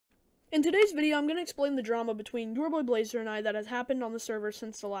In today's video, I'm going to explain the drama between UrBoiBlazer and I that has happened on the server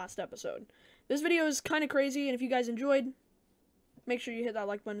since the last episode. This video is kind of crazy, and if you guys enjoyed, make sure you hit that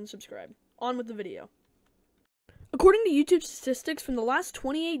like button and subscribe. On with the video. According to YouTube statistics, from the last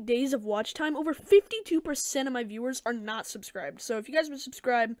 28 days of watch time, over 52% of my viewers are not subscribed. So if you guys would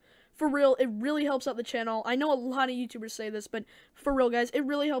subscribe, for real, it really helps out the channel. I know a lot of YouTubers say this, but for real, guys, it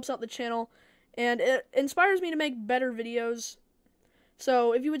really helps out the channel, and it inspires me to make better videos.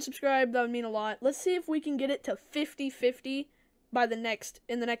 So if you would subscribe, that would mean a lot. Let's see if we can get it to 50-50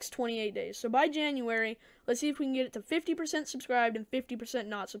 in the next 28 days. So by January, let's see if we can get it to 50% subscribed and 50%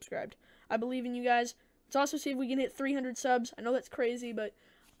 not subscribed. I believe in you guys. Let's also see if we can hit 300 subs. I know that's crazy, but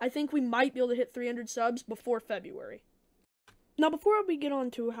I think we might be able to hit 300 subs before February. Now, before we get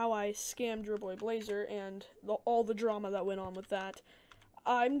on to how I scammed UrBoiBlazer and all the drama that went on with that,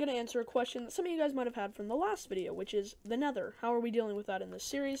 I'm going to answer a question that some of you guys might have had from the last video, which is the Nether. How are we dealing with that in this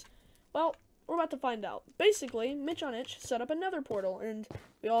series? Well, we're about to find out. Basically, Mitch on Itch set up a Nether portal, and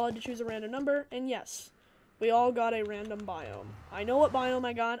we all had to choose a random number, and yes, we all got a random biome. I know what biome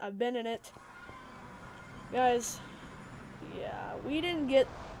I got. I've been in it. Guys, yeah, we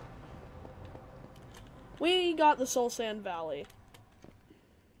got the Soul Sand Valley.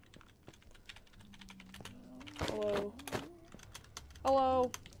 Hello. Hello.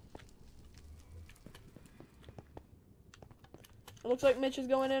 It looks like Mitch is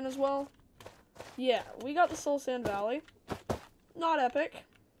going in as well. Yeah, we got the Soul Sand Valley. Not epic.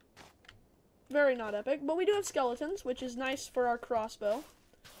 Very not epic. But we do have skeletons, which is nice for our crossbow.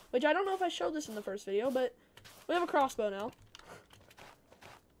 Which I don't know if I showed this in the first video, but we have a crossbow now.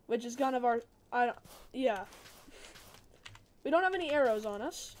 Which is kind of our... yeah. We don't have any arrows on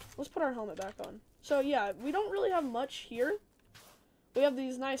us. Let's put our helmet back on. So yeah, we don't really have much here. We have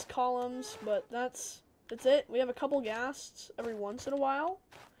these nice columns, but that's it. We have a couple ghasts every once in a while,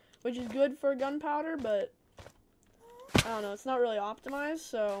 which is good for gunpowder, but I don't know, it's not really optimized,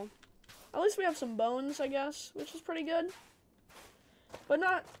 so at least we have some bones, I guess, which is pretty good. But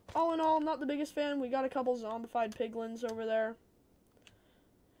not, all in all, not the biggest fan. We got a couple zombified piglins over there.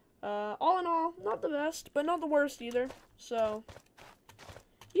 All in all, not the best, but not the worst either. So,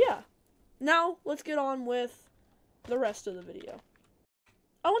 yeah. Now, let's get on with the rest of the video.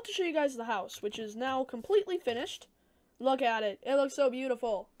 I want to show you guys the house, which is now completely finished. Look at it. It looks so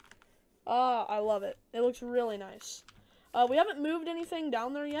beautiful. Ah, I love it. It looks really nice. We haven't moved anything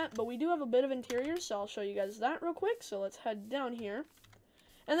down there yet, but we do have a bit of interior, so I'll show you guys that real quick. So let's head down here.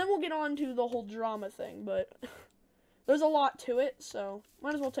 And then we'll get on to the whole drama thing, but there's a lot to it, so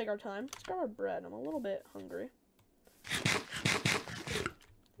might as well take our time. Let's grab our bread. I'm a little bit hungry.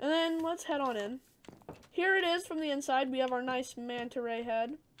 And then let's head on in. Here it is from the inside. We have our nice MantaRay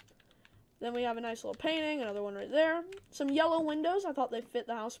head. Then we have a nice little painting, another one right there. Some yellow windows. I thought they fit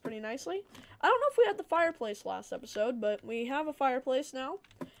the house pretty nicely. I don't know if we had the fireplace last episode, but we have a fireplace now,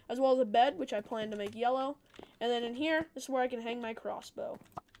 as well as a bed, which I plan to make yellow. And then in here, this is where I can hang my crossbow.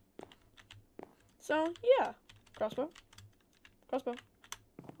 So, yeah. Crossbow. Crossbow.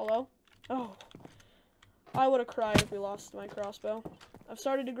 Hello? Oh. I would have cried if we lost my crossbow. I've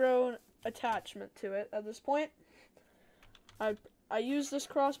started to grow an attachment to it at this point. I use this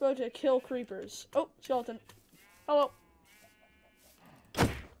crossbow to kill creepers. Oh, skeleton. Hello.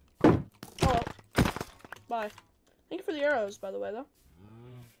 Hello. Bye. Thank you for the arrows, by the way, though.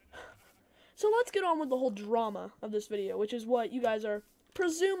 So let's get on with the whole drama of this video, which is what you guys are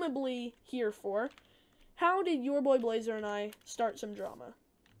presumably here for. How did UrBoiBlazer and I start some drama?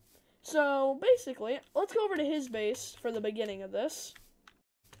 So, basically, let's go over to his base for the beginning of this.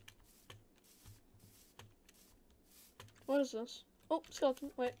 What is this? Oh,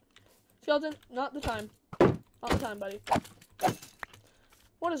 skeleton, wait. Skeleton, not the time. Not the time, buddy.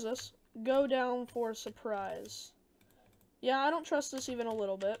 What is this? Go down for surprise. Yeah, I don't trust this even a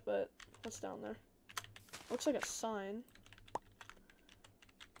little bit, but what's down there? Looks like a sign.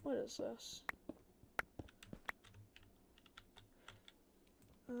 What is this?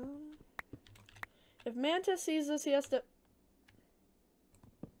 If Manta sees this, he has to...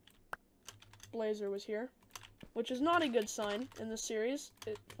 Blazer was here, which is not a good sign in this series.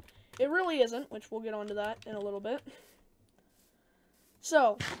 It really isn't, which we'll get onto that in a little bit.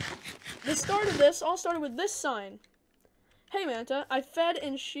 So, the start of this all started with this sign. Hey Manta, I fed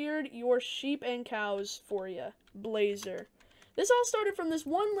and sheared your sheep and cows for you, Blazer. This all started from this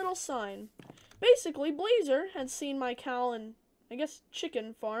one little sign. Basically, Blazer had seen my cow and, I guess,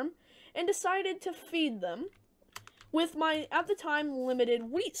 chicken farm, and decided to feed them with my, at the time, limited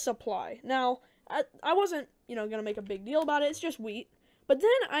wheat supply. Now, I wasn't, gonna make a big deal about it, it's just wheat. But then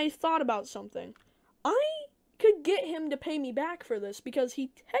I thought about something. I could get him to pay me back for this because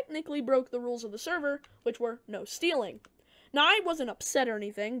he technically broke the rules of the server, which were no stealing. Now, I wasn't upset or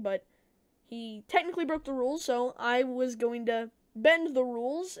anything, but he technically broke the rules, so I was going to bend the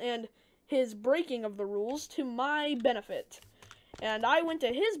rules and his breaking of the rules to my benefit. And I went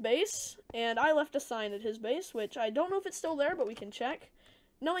to his base, and I left a sign at his base, which I don't know if it's still there, but we can check.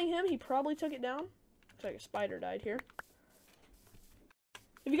 Knowing him, he probably took it down. Looks like a spider died here.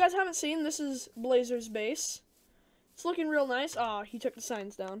 If you guys haven't seen, this is Blazer's base. It's looking real nice. Ah, he took the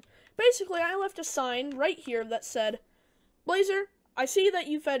signs down. Basically, I left a sign right here that said, Blazer, I see that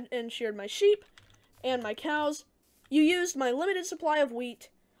you fed and sheared my sheep and my cows. You used my limited supply of wheat.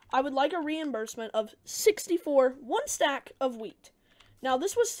 I would like a reimbursement of 64 one stack of wheat. Now,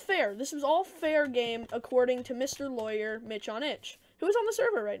 this was fair. This was all fair game according to Mr. Lawyer Mitch on Itch, who is on the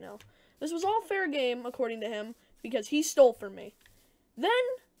server right now. This was all fair game according to him because he stole from me. Then,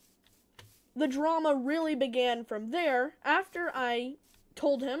 the drama really began from there. After I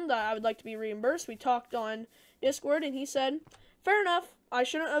told him that I would like to be reimbursed, we talked on Discord, and he said, fair enough, I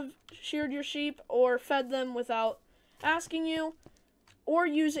shouldn't have sheared your sheep or fed them without asking you or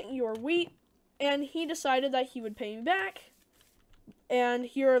using your wheat, and he decided that he would pay me back, and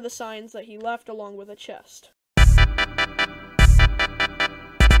here are the signs that he left along with a chest.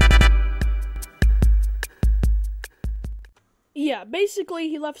 Yeah, basically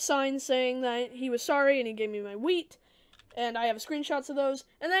he left signs saying that he was sorry and he gave me my wheat, and I have screenshots of those,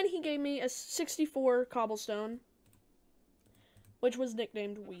 and then he gave me a 64 cobblestone, which was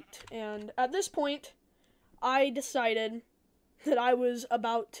nicknamed Wheat. And at this point, I decided that I was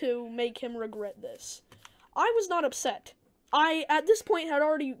about to make him regret this. I was not upset. I, at this point, had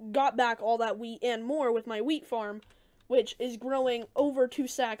already got back all that wheat and more with my wheat farm, which is growing over 2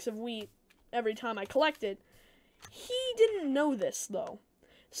 sacks of wheat every time I collect it. He didn't know this, though.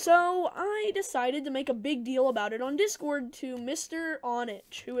 So I decided to make a big deal about it on Discord to Mr.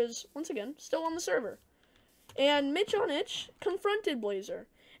 Onitch, who is, once again, still on the server. And Mitch Onitch confronted Blazer.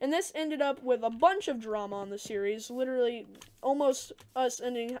 And this ended up with a bunch of drama on the series. Literally, almost us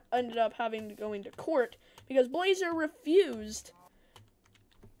ended up having to go into court because Blazer refused.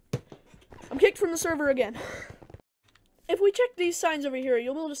 I'm kicked from the server again. If we check these signs over here,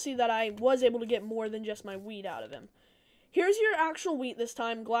 you'll be able to see that I was able to get more than just my wheat out of him. Here's your actual wheat this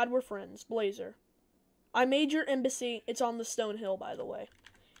time. Glad we're friends. Blazer. I made your embassy. It's on the stone hill, by the way.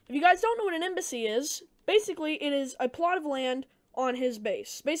 If you guys don't know what an embassy is, basically it is a plot of land on his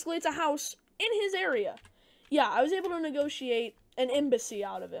base. Basically, it's a house in his area. Yeah, I was able to negotiate an embassy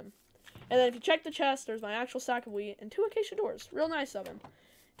out of him. And then if you check the chest, there's my actual stack of wheat and 2 acacia doors. Real nice of him.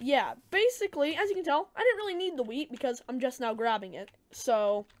 Yeah, basically, as you can tell, I didn't really need the wheat because I'm just now grabbing it.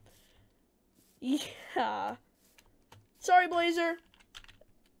 So, yeah. Sorry, Blazer.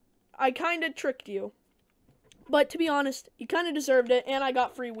 I kind of tricked you. But to be honest, you kind of deserved it, and I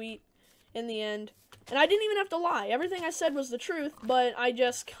got free wheat in the end. And I didn't even have to lie. Everything I said was the truth, but I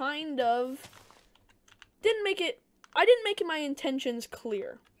just kind of didn't make it my intentions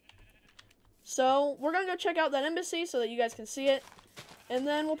clear. So, we're going to go check out that embassy so that you guys can see it. And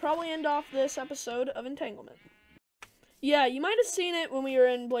then we'll probably end off this episode of Entanglement. Yeah, you might have seen it when we were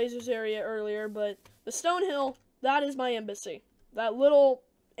in Blazer's area earlier, but the Stone Hill, that is my embassy. That little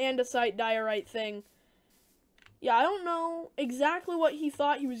andesite diorite thing. Yeah, I don't know exactly what he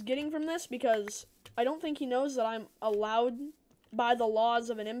thought he was getting from this, because I don't think he knows that I'm allowed, by the laws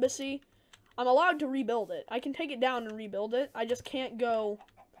of an embassy, I'm allowed to rebuild it. I can take it down and rebuild it. I just can't go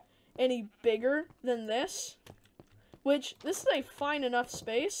any bigger than this. Which, this is a fine enough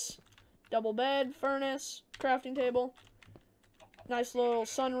space. Double bed, furnace, crafting table. Nice little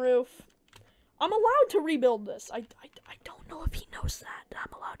sunroof. I'm allowed to rebuild this. I don't know if he knows that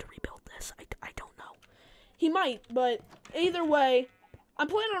I'm allowed to rebuild this. I don't know. He might, but either way, I'm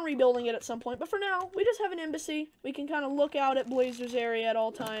planning on rebuilding it at some point. But for now, we just have an embassy. We can kind of look out at Blazer's area at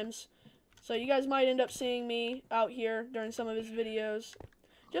all times. So you guys might end up seeing me out here during some of his videos.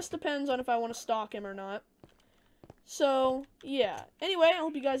 Just depends on if I want to stalk him or not. So, yeah. Anyway, I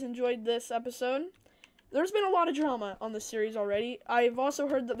hope you guys enjoyed this episode. There's been a lot of drama on this series already. I've also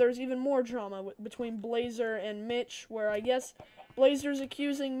heard that there's even more drama between Blazer and Mitch, where I guess Blazer's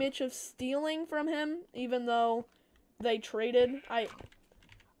accusing Mitch of stealing from him, even though they traded. I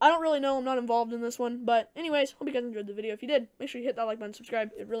don't really know. I'm not involved in this one. But anyways, hope you guys enjoyed the video. If you did, make sure you hit that like button,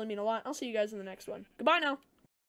 subscribe. It really means a lot. I'll see you guys in the next one. Goodbye now.